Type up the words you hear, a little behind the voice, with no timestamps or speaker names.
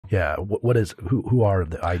Yeah. Who are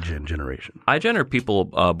the iGen generation? iGen are people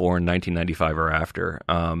born 1995 or after.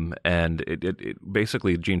 And it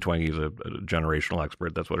basically, Jean Twenge is a generational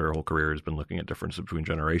expert. That's what her whole career has been, looking at differences between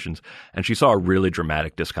generations. And she saw a really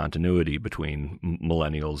dramatic discontinuity between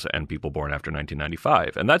millennials and people born after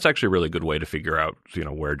 1995. And that's actually a really good way to figure out,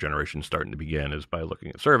 where generations starting to begin, is by looking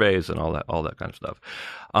at surveys and all that kind of stuff.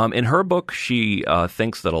 In her book, she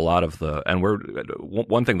thinks that a lot of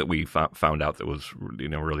one thing that we found out that was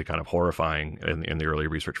really kind of horrifying in the early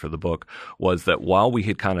research for the book was that while we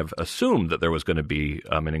had kind of assumed that there was going to be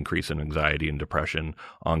an increase in anxiety and depression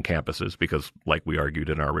on campuses, because like we argued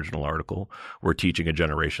in our original article, we're teaching a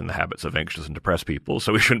generation the habits of anxious and depressed people,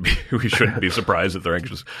 so we shouldn't be surprised that they're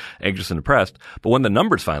anxious and depressed. But when the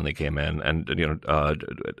numbers finally came in, and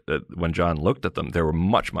when John looked at them, they were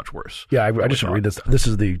much, much worse. Yeah, I just want to read this. This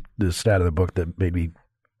is the stat of the book that made me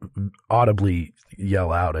audibly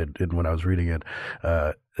yell out when I was reading it.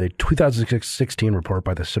 A 2016 report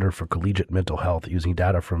by the Center for Collegiate Mental Health, using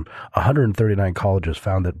data from 139 colleges,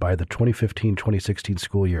 found that by the 2015-2016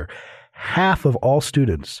 school year, half of all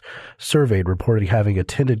students surveyed reported having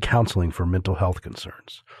attended counseling for mental health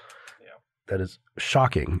concerns. Yeah. That is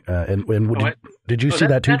shocking. Did you see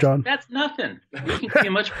that too, John? That's nothing. We can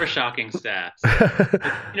too much for shocking stats.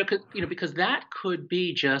 Because that could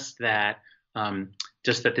be just that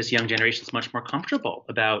this young generation is much more comfortable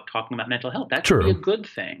about talking about mental health. That could be a good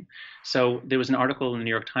thing. So there was an article in the New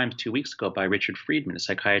York Times 2 weeks ago by Richard Friedman, a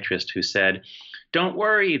psychiatrist, who said, "Don't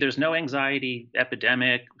worry, there's no anxiety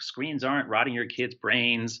epidemic. Screens aren't rotting your kids'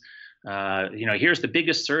 brains. Here's the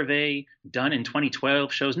biggest survey done in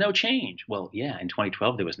 2012, shows no change." Well, yeah, in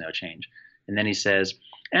 2012 there was no change. And then he says,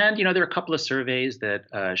 and, there are a couple of surveys that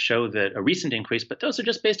show that a recent increase, but those are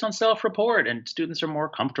just based on self-report, and students are more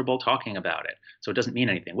comfortable talking about it. So it doesn't mean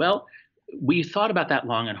anything. Well, we thought about that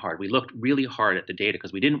long and hard. We looked really hard at the data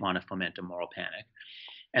because we didn't want to foment a moral panic.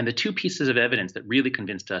 And the two pieces of evidence that really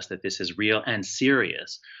convinced us that this is real and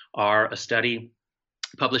serious are a study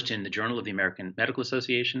published in the Journal of the American Medical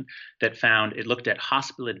Association that looked at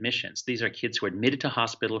hospital admissions. These are kids who were admitted to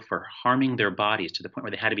hospital for harming their bodies to the point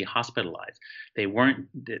where they had to be hospitalized.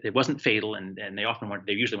 It wasn't fatal, and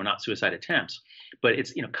they usually were not suicide attempts, but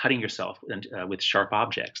it's, cutting yourself with sharp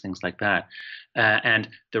objects, things like that. And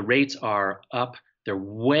the rates are up. They're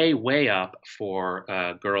way, way up for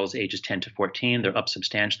girls ages 10 to 14. They're up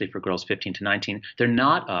substantially for girls 15 to 19. They're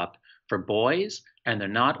not up for boys, and they're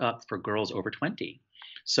not up for girls over 20.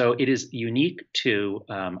 So it is unique to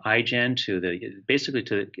iGen, basically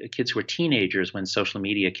to the kids who were teenagers when social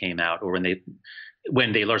media came out, or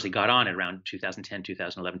when they largely got on at around 2010,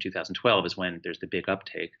 2011, 2012 is when there's the big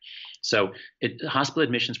uptake. So hospital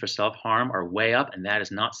admissions for self-harm are way up, and that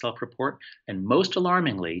is not self-report. And most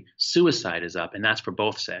alarmingly, suicide is up, and that's for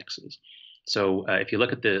both sexes. So if you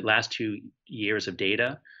look at the last 2 years of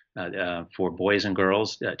data, for boys and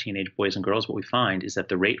girls, teenage boys and girls, what we find is that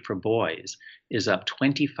the rate for boys is up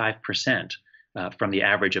 25% from the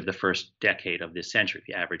average of the first decade of this century,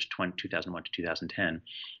 the average 2001 to 2010.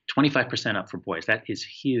 25% up for boys. That is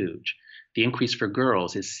huge. The increase for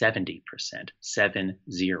girls is 70%, 70.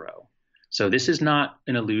 So this is not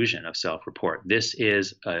an illusion of self-report. This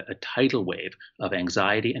is a tidal wave of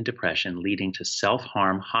anxiety and depression leading to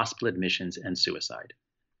self-harm, hospital admissions, and suicide.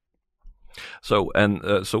 So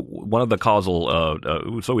one of the causal,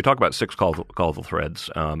 so we talk about 6 causal threads,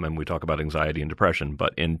 and we talk about anxiety and depression,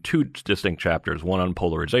 but in 2 distinct chapters, one on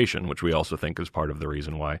polarization, which we also think is part of the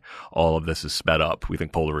reason why all of this is sped up. We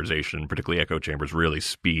think polarization, particularly echo chambers, really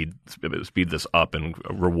speed this up and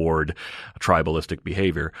reward tribalistic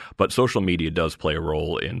behavior. But social media does play a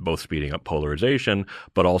role in both speeding up polarization,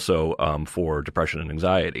 but also for depression and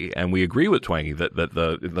anxiety. And we agree with Twenge that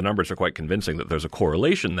the numbers are quite convincing that there's a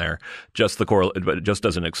correlation there. But it just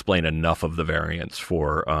doesn't explain enough of the variance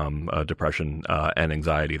for depression and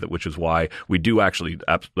anxiety, which is why we do actually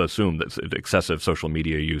assume that excessive social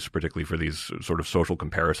media use, particularly for these sort of social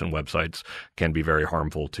comparison websites, can be very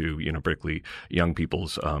harmful to, particularly young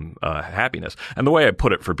people's happiness. And the way I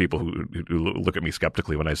put it for people who look at me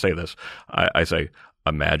skeptically when I say this, I say,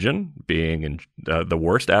 imagine being in the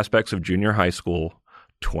worst aspects of junior high school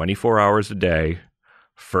 24 hours a day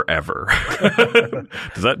forever.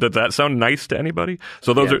 Does that sound nice to anybody?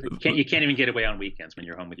 So those you can't even get away on weekends when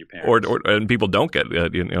you're home with your parents. And people don't get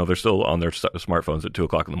they're still on their smartphones at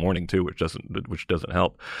 2:00 in the morning too, which doesn't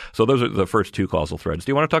help. So those are the first 2 causal threads.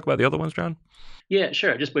 Do you want to talk about the other ones, John? Yeah,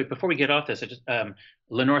 sure. Just wait, before we get off this,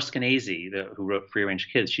 Lenore Skenazy, who wrote Free Range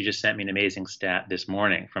Kids, she just sent me an amazing stat this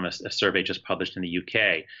morning from a survey just published in the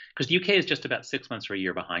UK. Because the UK is just about 6 months or a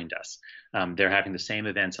year behind us. They're having the same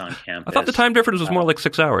events on campus. I thought the time difference was more like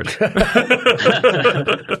 6 hours.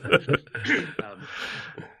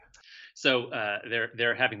 So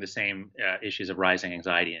they're having the same issues of rising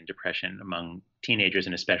anxiety and depression among teenagers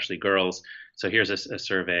and especially girls. So here's a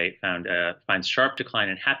survey finds sharp decline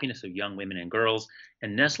in happiness of young women and girls,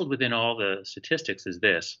 and nestled within all the statistics is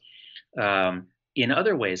this. In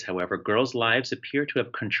other ways, however, girls' lives appear to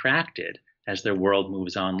have contracted as their world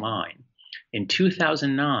moves online. In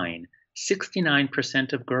 2009,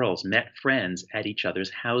 69% of girls met friends at each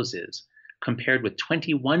other's houses, compared with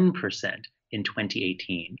 21% in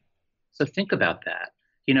 2018. So think about that.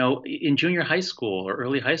 You know, in junior high school or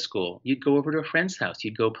early high school, you'd go over to a friend's house,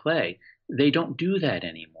 you'd go play. They don't do that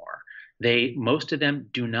anymore. Most of them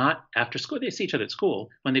do not, after school, they see each other at school.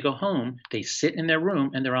 When they go home, they sit in their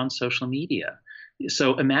room and they're on social media.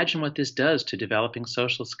 So imagine what this does to developing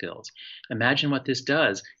social skills. Imagine what this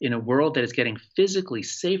does in a world that is getting physically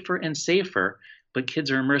safer and safer, but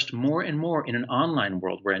kids are immersed more and more in an online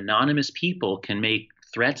world where anonymous people can make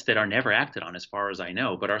threats that are never acted on, as far as I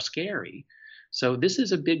know, but are scary. So this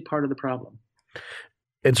is a big part of the problem.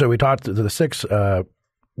 And so we talked to the 6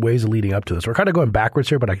 ways leading up to this. We're kind of going backwards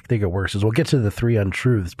here, but I think it works. We'll get to the 3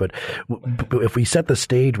 untruths. But if we set the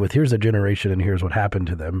stage with here's a generation and here's what happened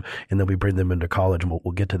to them, and then we bring them into college, and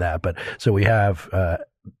we'll get to that. But so we have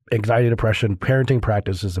anxiety, depression, parenting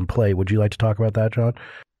practices, and play. Would you like to talk about that, John?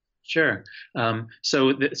 Sure.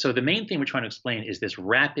 So the main thing we're trying to explain is this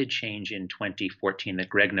rapid change in 2014 that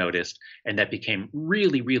Greg noticed, and that became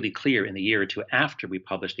really, really clear in the year or two after we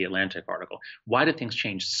published the Atlantic article. Why did things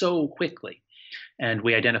change so quickly? And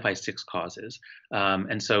we identify 6 causes.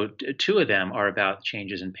 And so 2 of them are about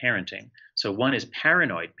changes in parenting. So one is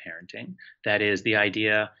paranoid parenting. That is the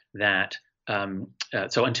idea that the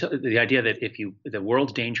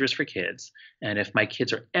world's dangerous for kids, and if my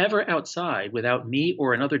kids are ever outside without me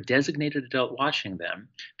or another designated adult watching them,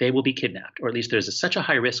 they will be kidnapped, or at least there's such a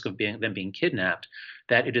high risk of them being kidnapped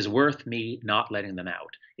that it is worth me not letting them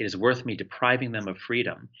out. It is worth me depriving them of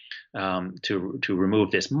freedom to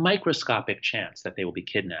remove this microscopic chance that they will be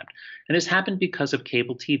kidnapped. And this happened because of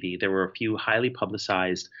cable TV. There were a few highly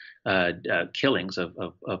publicized killings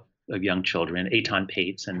of young children, Eitan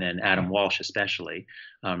Pates and then Adam Walsh especially.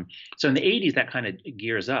 So in the 80s, that kind of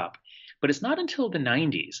gears up. But it's not until the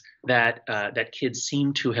 90s that kids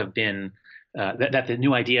seem to have been, that the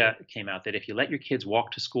new idea came out that if you let your kids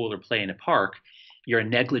walk to school or play in a park, you're a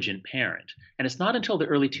negligent parent. And it's not until the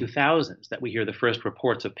early 2000s that we hear the first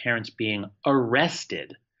reports of parents being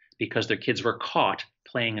arrested because their kids were caught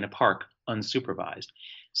playing in a park unsupervised.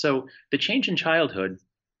 So the change in childhood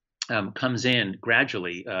comes in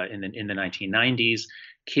gradually in the 1990s.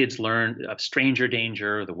 Kids learn of stranger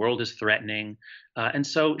danger. The world is threatening, and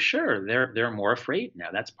so sure, they're more afraid now.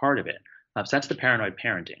 That's part of it. So that's the paranoid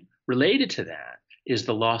parenting. Related to that is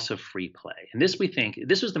the loss of free play, and we think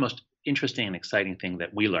this was the most interesting and exciting thing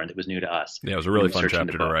that we learned that was new to us. Yeah, it was a really fun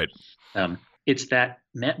chapter to write. It's that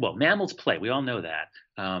mammals play. We all know that.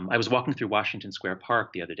 I was walking through Washington Square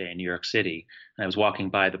Park the other day in New York City, and I was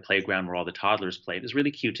walking by the playground where all the toddlers played. It was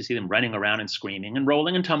really cute to see them running around and screaming and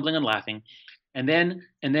rolling and tumbling and laughing. And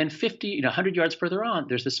then 50, 100 yards further on,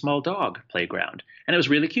 there's the small dog playground, and it was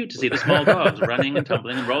really cute to see the small dogs running and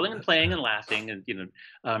tumbling and rolling and playing and laughing, and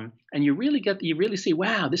and you really see,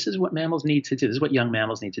 wow, this is what mammals need to do. This is what young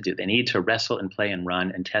mammals need to do. They need to wrestle and play and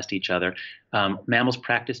run and test each other. Mammals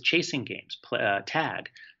practice chasing games, tag,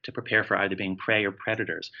 to prepare for either being prey or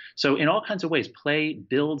predators. So in all kinds of ways, play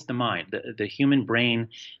builds the mind. The human brain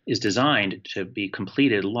is designed to be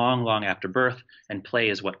completed long, long after birth, and play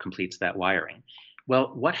is what completes that wiring.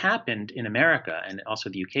 Well, what happened in America and also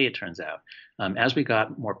the UK, it turns out, as we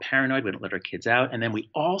got more paranoid, we didn't let our kids out, and then we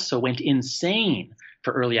also went insane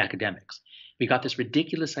for early academics. We got this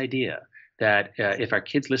ridiculous idea that if our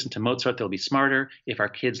kids listen to Mozart, they'll be smarter. If our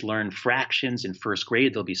kids learn fractions in first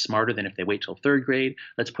grade, they'll be smarter than if they wait till third grade.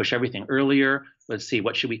 Let's push everything earlier. Let's see,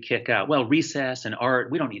 what should we kick out? Well, recess and art,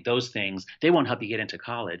 we don't need those things. They won't help you get into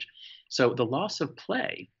college. So the loss of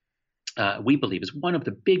play, we believe, is one of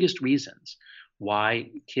the biggest reasons why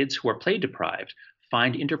kids who are play deprived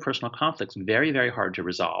find interpersonal conflicts very, very hard to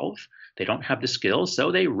resolve. They don't have the skills,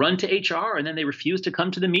 so they run to HR, and then they refuse to come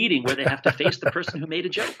to the meeting where they have to face the person who made a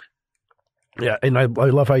joke. Yeah, and I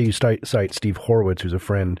love how you cite Steve Horowitz, who's a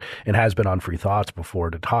friend and has been on Free Thoughts before,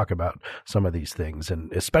 to talk about some of these things,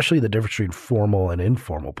 and especially the difference between formal and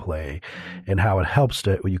informal play, and how it helps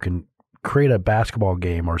you can create a basketball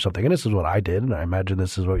game or something, and this is what I did, and I imagine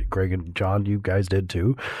this is what Greg and John, you guys did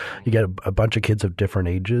too. You get a bunch of kids of different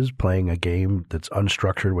ages playing a game that's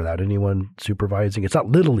unstructured without anyone supervising. It's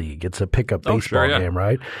not Little League. It's a pickup baseball game,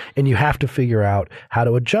 right? And you have to figure out how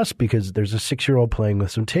to adjust because there's a 6-year-old playing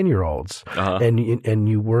with some 10-year-olds, and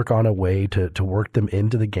you work on a way to work them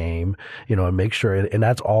into the game, and make sure, and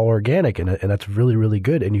that's all organic, and that's really, really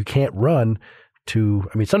good. And you can't run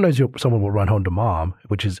sometimes someone will run home to mom,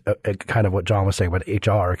 which is a kind of what John was saying about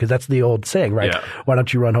HR, because that's the old saying, right? Yeah. Why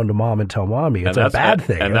don't you run home to mom and tell mommy? It's a bad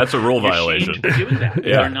thing. And that's a rule violation. You're doing that.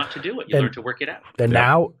 You learn not to do it. You learn to work it out. And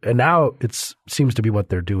now it seems to be what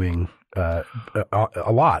they're doing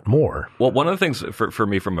a lot more. Well, one of the things for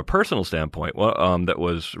me from a personal standpoint, that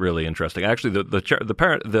was really interesting. Actually,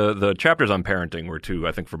 the chapters on parenting were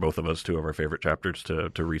I think for both of us, two of our favorite chapters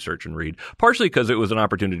to research and read. Partially because it was an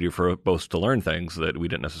opportunity for both to learn things that we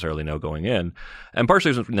didn't necessarily know going in, and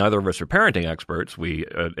partially since neither of us are parenting experts. We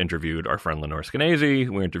interviewed our friend Lenore Skenazy,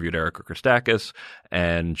 we interviewed Erica Christakis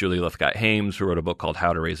and Julie Lithgott-Hames, who wrote a book called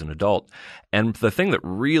How to Raise an Adult. And the thing that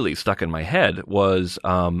really stuck in my head was,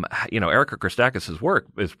 Erica Christakis' work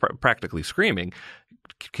is practically screaming,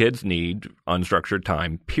 kids need unstructured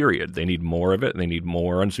time, period. They need more of it, and they need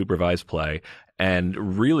more unsupervised play,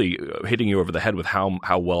 and really hitting you over the head with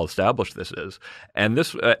how well established this is. And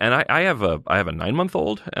this, I have a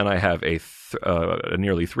 9-month-old, and I have a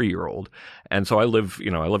nearly 3-year-old, and so I live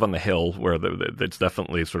on the hill where it's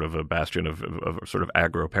definitely sort of a bastion of sort of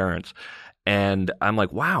aggro parents. And I'm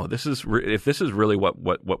like, wow, if this is really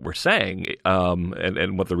what we're saying,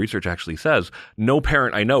 and what the research actually says, no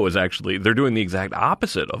parent I know they're doing the exact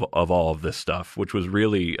opposite of all of this stuff, which was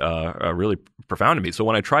really really profound to me. So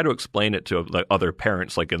when I try to explain it to other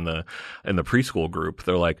parents, like in the preschool group,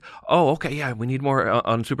 they're like, oh, okay, yeah, we need more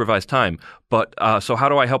unsupervised time, but so how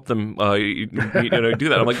do I help them do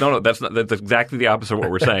that? I'm like, no, that's exactly the opposite of what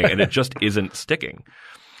we're saying, and it just isn't sticking.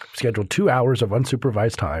 Schedule 2 hours of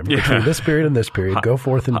unsupervised time between this period and this period. Go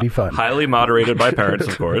forth and be fun. Highly moderated by parents,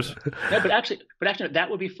 of course. No, but actually,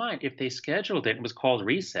 that would be fine if they scheduled it and was called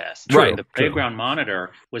recess. Right. The playground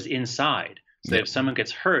monitor was inside, so that if someone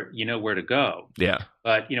gets hurt, you know where to go. Yeah.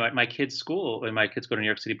 But at my kids' school, when my kids go to New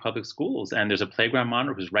York City public schools, and there's a playground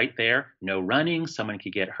monitor who's right there. No running. Someone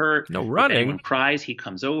could get hurt. No running. If anyone cries, he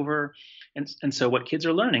comes over, and so what kids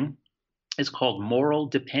are learning is called moral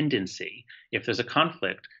dependency. If there's a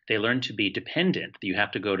conflict, they learn to be dependent. You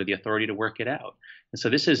have to go to the authority to work it out. And so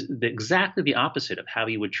this is exactly the opposite of how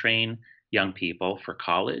you would train young people for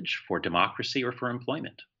college, for democracy, or for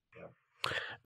employment.